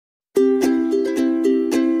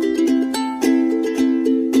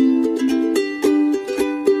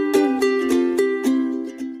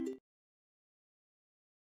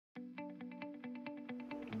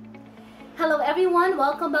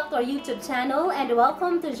welcome back to our YouTube channel and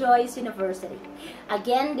welcome to Joy's University.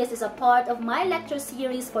 Again, this is a part of my lecture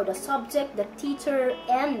series for the subject, the teacher,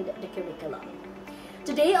 and the curriculum.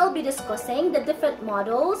 Today, I'll be discussing the different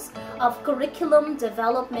models of curriculum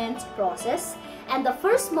development process, and the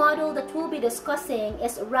first model that we'll be discussing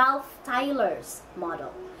is Ralph Tyler's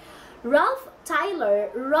model. Ralph Tyler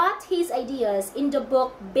wrote his ideas in the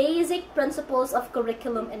book Basic Principles of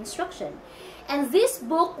Curriculum Instruction. And this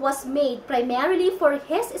book was made primarily for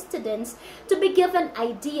his students to be given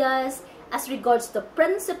ideas as regards the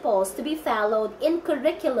principles to be followed in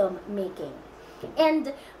curriculum making.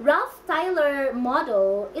 And Ralph Tyler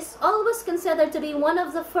model is always considered to be one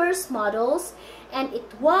of the first models, and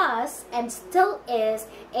it was and still is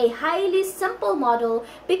a highly simple model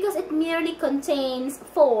because it merely contains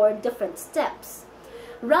 4 different steps.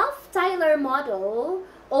 Ralph Tyler model,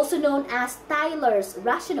 also known as Tyler's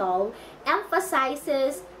rationale,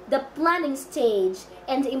 emphasizes the planning stage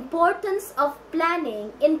and the importance of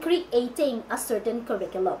planning in creating a certain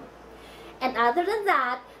curriculum. And other than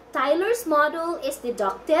that, Tyler's model is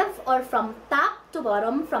deductive, or from top to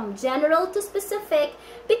bottom, from general to specific,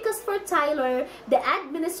 because for Tyler, the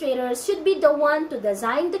administrators should be the one to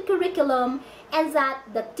design the curriculum and that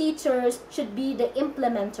the teachers should be the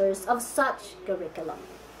implementers of such curriculum.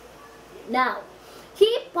 Now,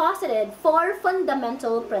 he posited 4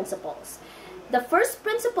 fundamental principles. The first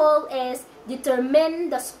principle is determine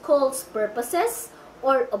the school's purposes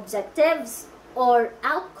or objectives or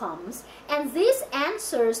outcomes, and this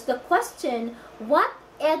answers the question, what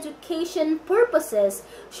education purposes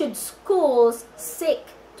should schools seek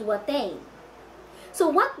to attain? So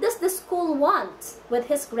what does the school want with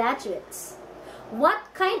his graduates? What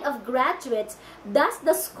kind of graduates does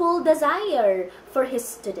the school desire for his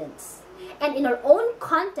students? And in our own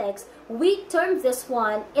context, we term this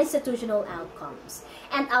one institutional outcomes.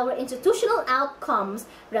 And our institutional outcomes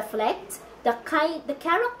reflect the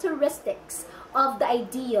characteristics of the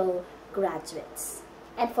ideal graduates.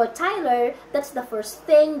 And for Tyler, that's the first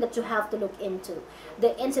thing that you have to look into,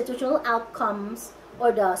 the institutional outcomes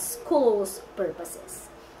or the school's purposes.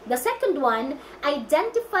 The second one,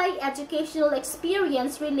 identify educational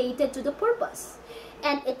experience related to the purpose.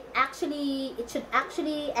 And it should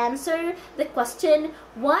actually answer the question,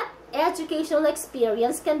 what educational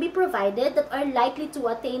experience can be provided that are likely to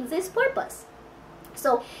attain this purpose?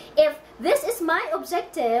 So if this is my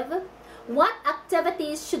objective, what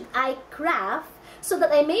activities should I craft so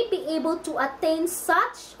that I may be able to attain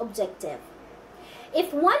such objective?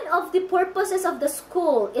 If one of the purposes of the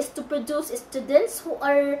school is to produce students who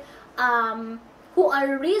are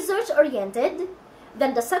research-oriented,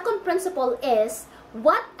 then the second principle is,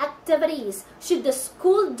 what activities should the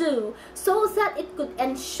school do so that it could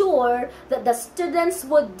ensure that the students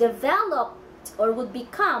would develop or would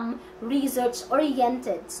become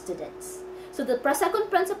research-oriented students? So the second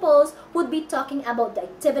principles would be talking about the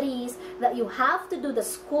activities that you have to do, the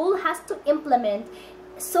school has to implement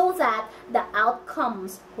so that the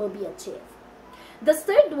outcomes will be achieved. The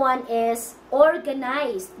third one is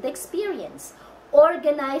organize the experience.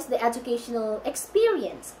 Organize the educational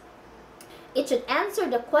experience. It should answer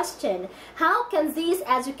the question, how can these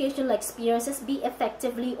educational experiences be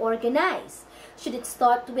effectively organized? Should it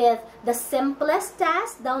start with the simplest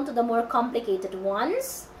tasks down to the more complicated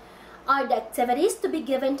ones? Are the activities to be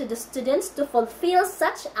given to the students to fulfill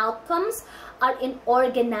such outcomes are in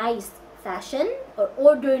organized fashion or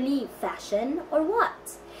orderly fashion, or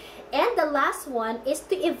what? And the last one is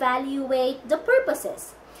to evaluate the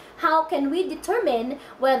purposes. How can we determine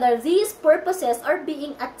whether these purposes are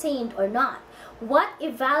being attained or not? What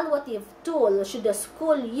evaluative tool should the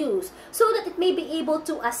school use so that it may be able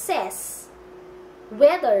to assess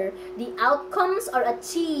whether the outcomes are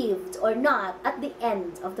achieved or not at the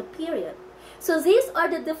end of the period? So these are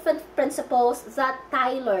the different principles that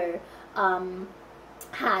Tyler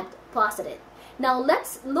had posited. Now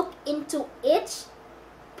let's look into each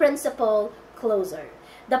principle closer.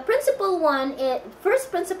 The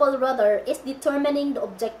first principle is determining the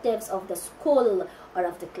objectives of the school or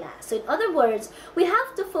of the class. So in other words, we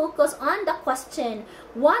have to focus on the question,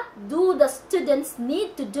 what do the students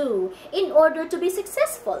need to do in order to be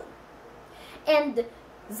successful? And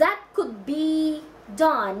that could be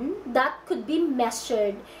done, that could be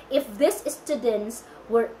measured if these students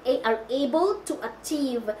are able to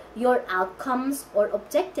achieve your outcomes or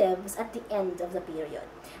objectives at the end of the period.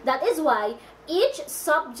 That is why each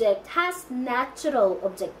subject has natural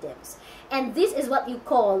objectives, and this is what you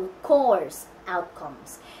call course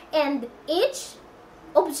outcomes. And each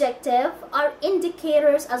objective are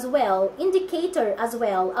indicator as well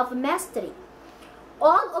of mastery.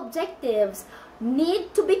 All objectives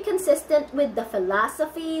need to be consistent with the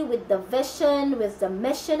philosophy, with the vision, with the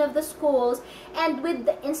mission of the schools, and with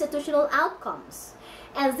the institutional outcomes.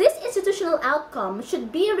 And this institutional outcome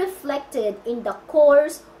should be reflected in the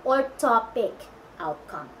course or topic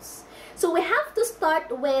outcomes. So we have to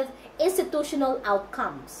start with institutional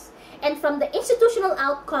outcomes. And from the institutional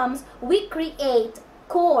outcomes, we create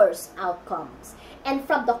course outcomes. And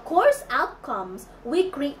from the course outcomes, we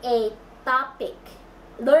create topic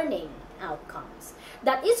learning outcomes.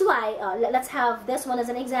 That is why, let's have this one as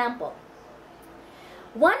an example.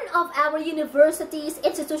 One of our university's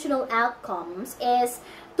institutional outcomes is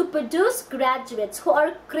to produce graduates who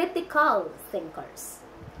are critical thinkers.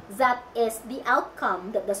 That is the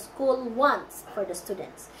outcome that the school wants for the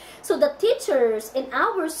students. So the teachers in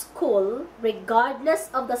our school, regardless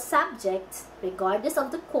of the subject, regardless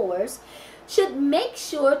of the course, should make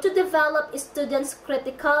sure to develop students'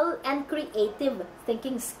 critical and creative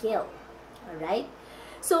thinking skill. Alright?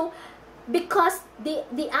 So, because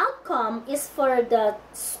the outcome is for the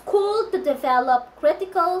school to develop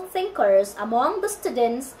critical thinkers among the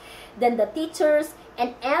students, then the teachers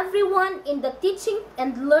and everyone in the teaching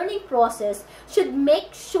and learning process should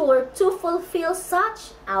make sure to fulfill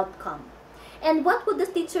such outcome. And what would the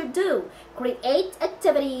teacher do? Create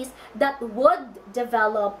activities that would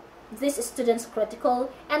develop this student's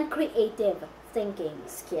critical and creative thinking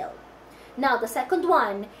skill. Now, the second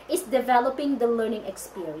one is developing the learning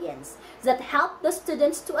experience that help the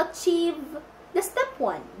students to achieve the step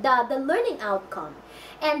one, the learning outcome.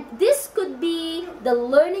 And this could be the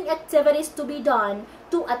learning activities to be done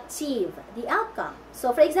to achieve the outcome.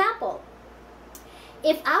 So, for example,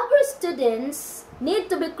 if our students need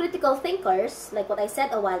to be critical thinkers, like what I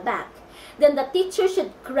said a while back, then the teacher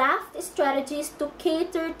should craft strategies to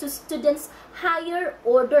cater to students' higher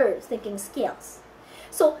order thinking skills.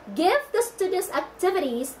 So, give the students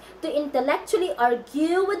activities to intellectually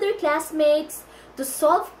argue with their classmates, to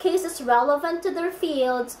solve cases relevant to their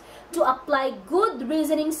fields, to apply good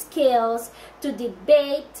reasoning skills, to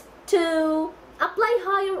debate, to apply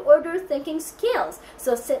higher order thinking skills.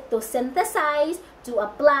 So, to synthesize, to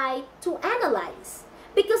apply, to analyze.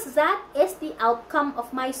 Because that is the outcome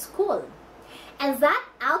of my school. And that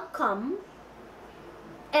outcome,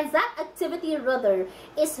 and that activity rather,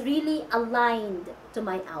 is really aligned to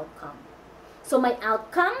my outcome. So my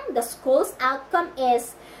outcome, the school's outcome,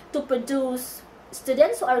 is to produce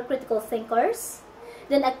students who are critical thinkers.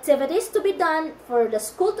 Then activities to be done for the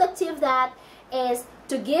school to achieve that is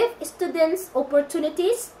to give students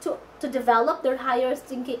opportunities to develop their higher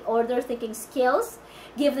order thinking skills,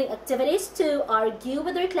 giving activities to argue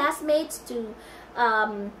with their classmates, to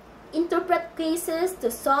interpret cases, to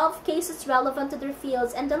solve cases relevant to their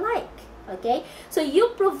fields, and the like. Okay, so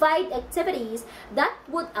you provide activities that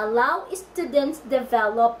would allow students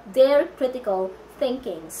develop their critical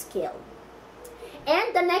thinking skill.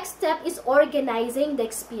 And the next step is organizing the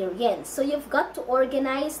experience. So you've got to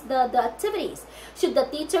organize the activities. Should the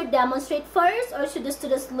teacher demonstrate first, or should the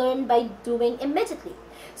students learn by doing immediately?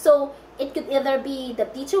 So it could either be the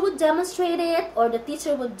teacher would demonstrate it, or the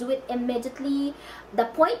teacher would do it immediately. The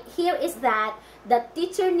point here is that the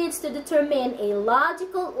teacher needs to determine a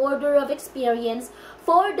logical order of experience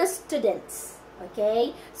for the students,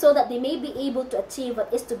 okay, so that they may be able to achieve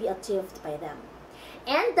what is to be achieved by them.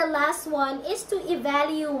 And the last one is to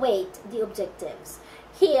evaluate the objectives.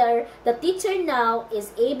 Here, the teacher now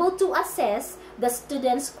is able to assess the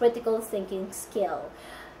student's critical thinking skill.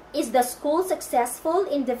 Is the school successful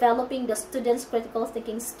in developing the student's critical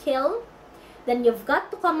thinking skill? Then you've got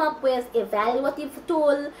to come up with evaluative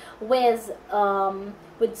tool, with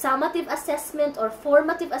summative assessment or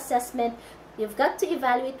formative assessment. You've got to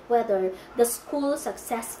evaluate whether the school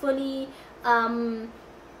successfully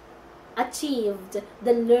achieved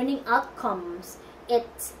the learning outcomes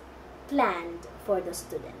it planned for the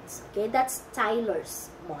students. Okay, that's Tyler's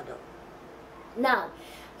model. Now,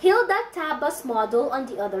 Hilda Taba's model, on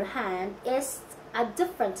the other hand, is a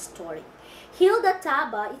different story. Hilda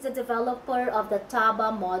Taba is the developer of the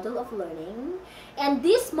Taba model of learning, and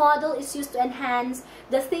this model is used to enhance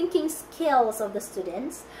the thinking skills of the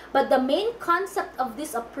students. But the main concept of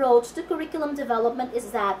this approach to curriculum development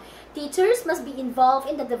is that teachers must be involved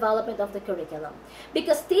in the development of the curriculum,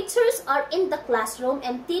 because teachers are in the classroom,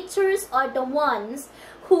 and teachers are the ones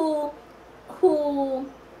who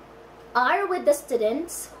are with the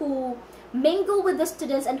students, who mingle with the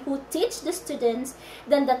students, and who teach the students.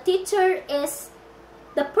 Then the teacher is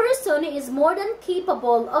the person who is more than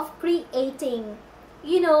capable of creating,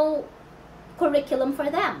 curriculum for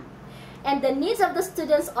them. And the needs of the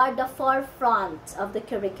students are the forefront of the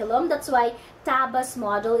curriculum. That's why Taba's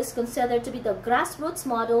model is considered to be the grassroots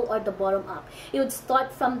model or the bottom up. You would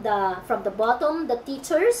start from the bottom, the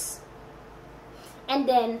teachers, and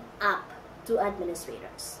then up to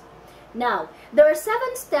administrators. Now, there are 7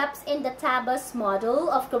 steps in the Taba's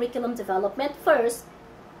model of curriculum development. First,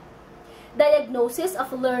 diagnosis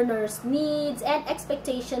of learners' needs and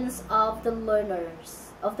expectations of the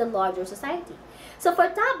learners of the larger society. So for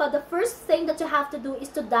Taba, the first thing that you have to do is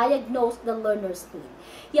to diagnose the learner's need.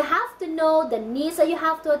 You have to know the needs that you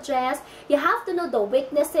have to address. You have to know the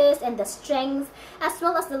weaknesses and the strengths, as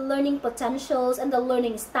well as the learning potentials and the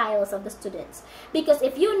learning styles of the students. Because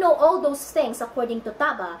if you know all those things, according to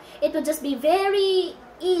Taba, it would just be very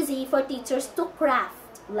easy for teachers to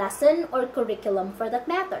craft lesson or curriculum for that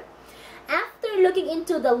matter. After looking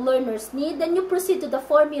into the learner's need, then you proceed to the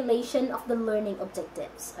formulation of the learning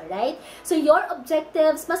objectives. Alright? So your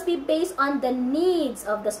objectives must be based on the needs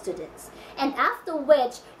of the students. And after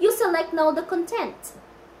which, you select now the content.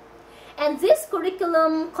 And this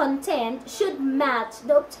curriculum content should match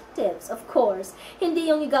the objectives, of course. Hindi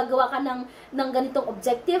yung gagawa ka ng ganitong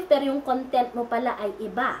objective, pero yung content mo pala ay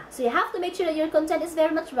iba. So you have to make sure that your content is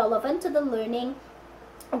very much relevant to the learning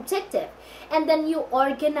objective. And then you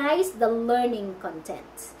organize the learning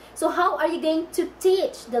content. So how are you going to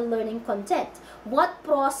teach the learning content? What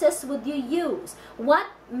process would you use? What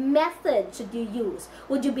method should you use?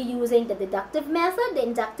 Would you be using the deductive method, the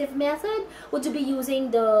inductive method? Would you be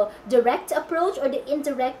using the direct approach or the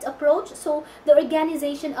indirect approach? So the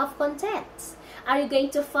organization of content. Are you going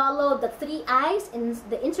to follow the 3 I's in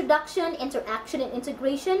the introduction, interaction, and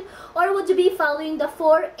integration? Or would you be following the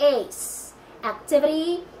 4 A's?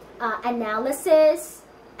 Activity, analysis,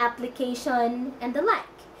 application, and the like.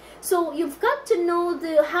 So you've got to know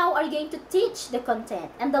how are you going to teach the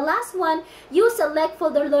content. And the last one, you select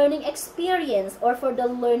for the learning experience or for the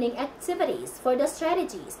learning activities, for the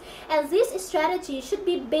strategies. And this strategy should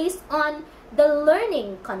be based on the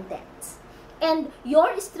learning content. And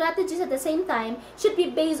your strategies at the same time should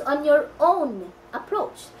be based on your own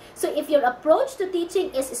approach. So if your approach to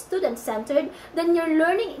teaching is student-centered, then your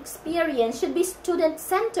learning experience should be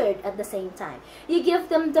student-centered at the same time. You give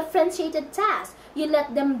them differentiated tasks. You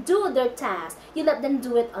let them do their tasks. You let them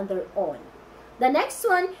do it on their own. The next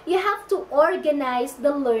one, you have to organize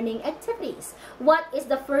the learning activities. What is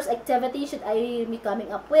the first activity should I be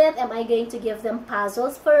coming up with? Am I going to give them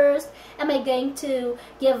puzzles first? Am I going to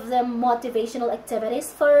give them motivational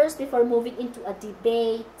activities first before moving into a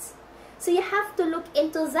debate? So you have to look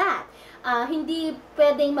into that. Hindi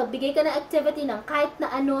pwedeng magbigay ka ng activity ng kahit na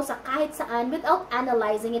ano sa kahit saan without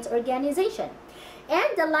analyzing its organization.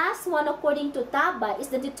 And the last one, according to Taba,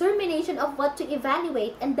 is the determination of what to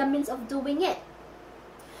evaluate and the means of doing it.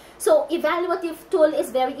 So evaluative tool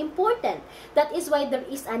is very important. That is why there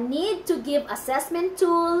is a need to give assessment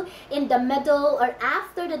tool in the middle or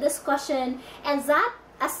after the discussion, and that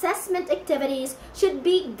assessment activities should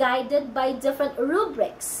be guided by different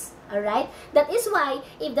rubrics. Alright? That is why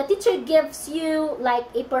if the teacher gives you like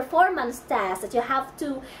a performance task that you have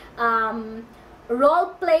to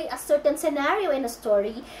role play a certain scenario in a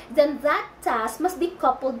story, then that task must be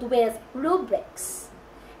coupled with rubrics.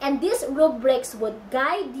 And these rubrics would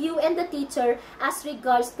guide you and the teacher as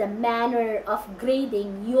regards the manner of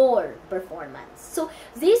grading your performance. So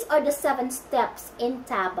these are the 7 steps in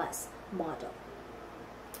Taba's model.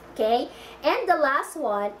 Okay, and the last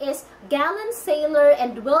one is Gallen Saylor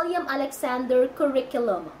and William Alexander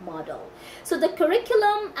curriculum model. So the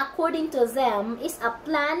curriculum, according to them, is a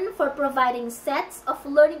plan for providing sets of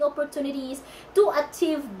learning opportunities to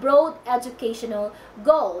achieve broad educational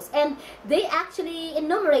goals. And they actually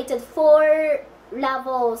enumerated 4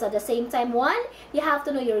 levels at the same time. 1, you have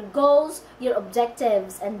to know your goals, your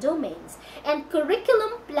objectives, and domains. And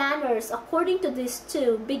curriculum planners, according to these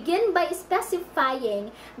 2, begin by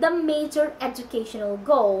specifying the major educational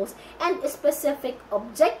goals and a specific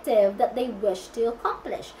objective that they wish to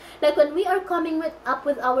accomplish. Like when we are coming up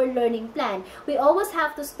with our learning plan, we always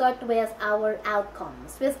have to start with our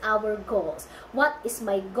outcomes, with our goals. What is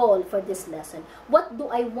my goal for this lesson? What do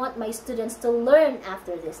I want my students to learn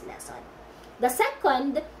after this lesson? The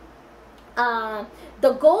second,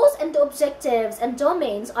 the goals and the objectives and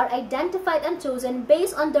domains are identified and chosen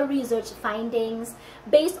based on the research findings,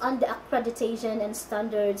 based on the accreditation and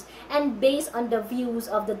standards, and based on the views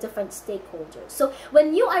of the different stakeholders. So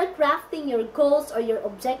when you are crafting your goals or your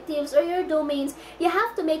objectives or your domains, you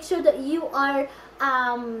have to make sure that you are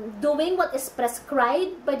doing what is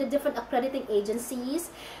prescribed by the different accrediting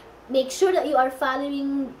agencies. Make sure that you are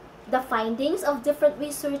following the findings of different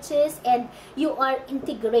researches, and you are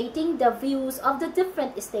integrating the views of the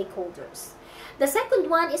different stakeholders. The second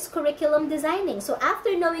one is curriculum designing. So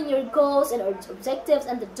after knowing your goals and objectives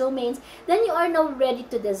and the domains, then you are now ready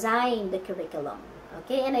to design the curriculum.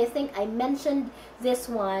 Okay, and I think I mentioned this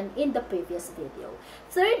one in the previous video.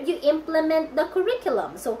 Third, you implement the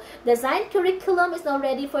curriculum. So design curriculum is now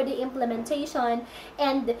ready for the implementation,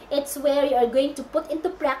 and it's where you are going to put into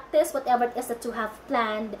practice whatever it is that you have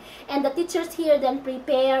planned. And the teachers here then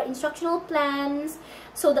prepare instructional plans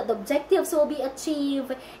so that the objectives will be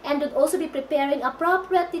achieved, and would also be preparing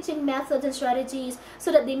appropriate teaching methods and strategies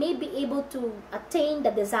so that they may be able to attain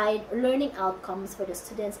the desired learning outcomes for the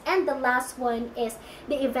students. And the last one is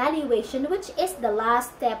the evaluation, which is the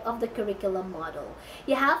last step of the curriculum model.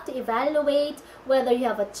 You have to evaluate whether you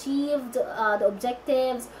have achieved the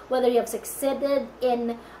objectives, whether you have succeeded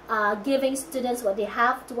in giving students what they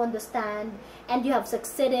have to understand, and you have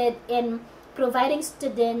succeeded in providing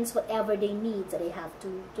students whatever they need that they have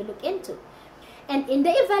to look into. And in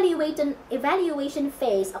the evaluation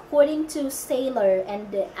phase, according to Saylor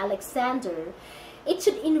and Alexander, it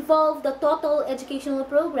should involve the total educational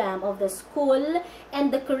program of the school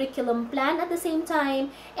and the curriculum plan at the same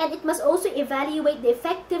time, and it must also evaluate the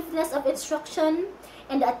effectiveness of instruction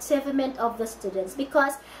and the achievement of the students,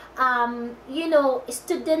 because you know,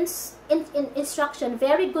 students in instruction,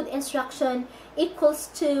 very good instruction equals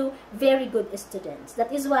to very good students.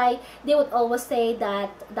 That is why they would always say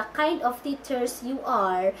that the kind of teachers you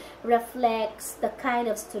are reflects the kind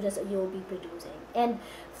of students that you will be producing. And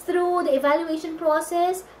through the evaluation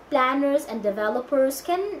process, planners and developers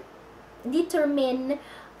can determine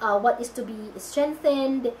what is to be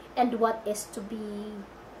strengthened and what is to be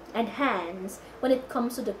enhanced when it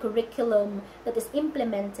comes to the curriculum that is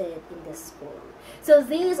implemented in the school. So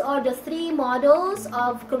these are the three models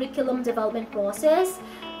of curriculum development process: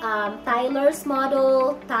 Tyler's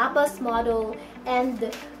model, Taba's model,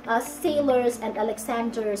 and Saylor's and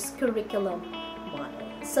Alexander's curriculum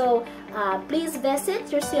model. So please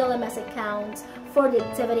visit your CLMS account for the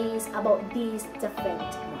activities about these different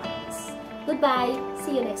models. Goodbye.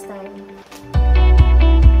 See you next time.